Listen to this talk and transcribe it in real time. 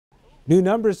New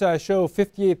numbers show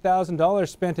 $58,000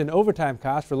 spent in overtime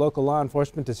costs for local law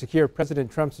enforcement to secure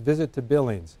President Trump's visit to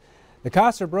Billings. The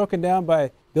costs are broken down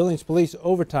by Billings police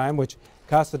overtime, which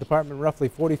cost the department roughly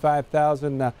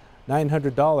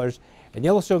 $45,900, and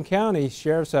Yellowstone County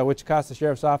Sheriff's, which cost the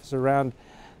sheriff's office around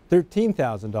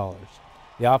 $13,000.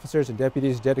 The officers and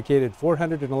deputies dedicated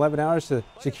 411 hours to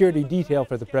security detail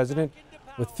for the president,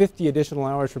 with 50 additional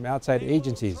hours from outside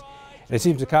agencies. And it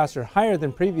seems the costs are higher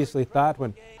than previously thought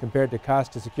when compared to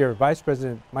costs to secure Vice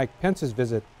President Mike Pence's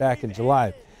visit back in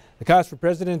July. The cost for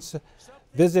President's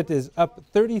visit is up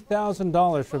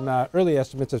 $30,000 from early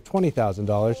estimates of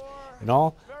 $20,000. In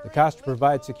all, the cost to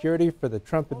provide security for the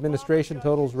Trump administration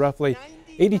totals roughly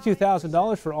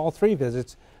 $82,000 for all three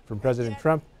visits from President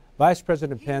Trump, Vice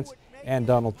President Pence, and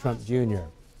Donald Trump Jr.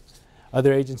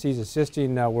 Other agencies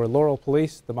assisting were Laurel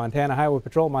Police, the Montana Highway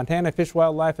Patrol, Montana Fish,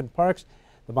 Wildlife, and Parks,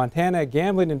 the Montana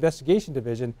Gambling Investigation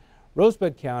Division,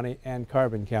 Rosebud County, and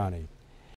Carbon County.